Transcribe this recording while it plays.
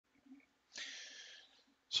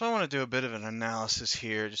So I want to do a bit of an analysis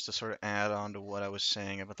here just to sort of add on to what I was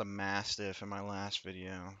saying about the Mastiff in my last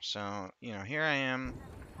video. So, here I am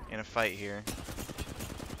in a fight here.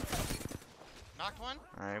 Knocked one?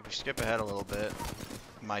 Alright, we skip ahead a little bit.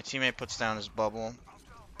 My teammate puts down his bubble.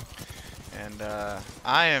 And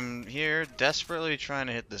I am here desperately trying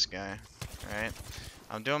to hit this guy. Alright?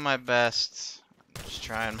 I'm doing my best. Just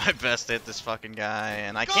trying my best to hit this fucking guy.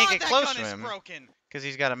 And I can't get close to him because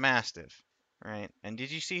he's got a Mastiff. Right? And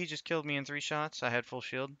did you see he just killed me in 3 shots? I had full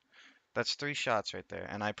shield. That's 3 shots right there.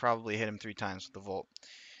 And I probably hit him 3 times with the Volt.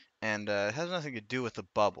 And it has nothing to do with the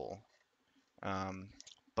bubble.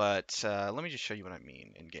 But let me just show you what I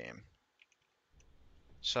mean in game.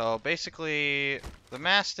 So basically, the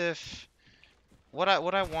Mastiff, what I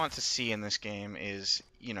want to see in this game is,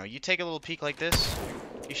 you take a little peek like this,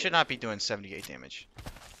 you should not be doing 78 damage.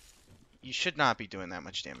 You should not be doing that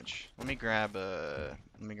much damage. Let me grab a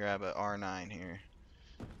R9 here.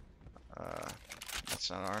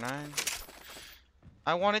 That's not R9.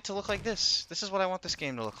 I want it to look like this. This is what I want this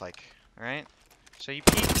game to look like. All right. So you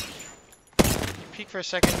peek for a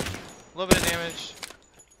second, a little bit of damage.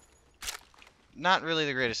 Not really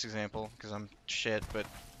the greatest example because I'm shit, but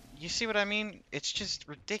you see what I mean? It's just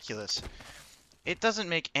ridiculous. It doesn't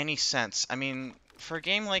make any sense. I mean, for a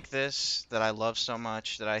game like this that I love so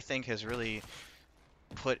much, that I think has really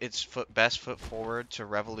put its best foot forward to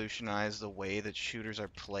revolutionize the way that shooters are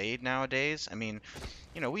played nowadays. I mean,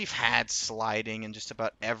 we've had sliding in just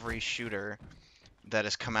about every shooter that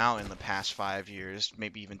has come out in the past 5 years,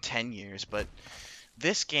 maybe even 10 years, but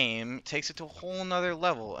this game takes it to a whole nother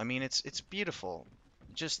level. I mean, it's beautiful.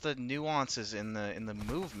 Just the nuances in the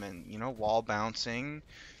movement, wall bouncing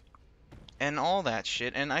and all that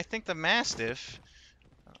shit. And I think the Mastiff,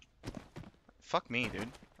 fuck me, dude.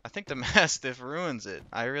 I think the Mastiff ruins it.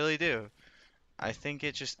 I really do. I think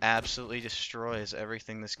it just absolutely destroys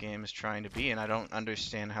everything this game is trying to be, and I don't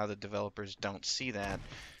understand how the developers don't see that.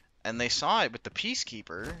 And they saw it with the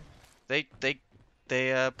Peacekeeper. They put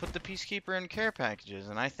the Peacekeeper in care packages,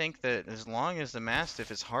 and I think that as long as the Mastiff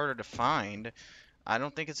is harder to find, I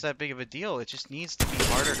don't think it's that big of a deal. It just needs to be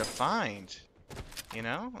harder to find.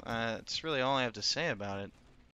 It's really all I have to say about it.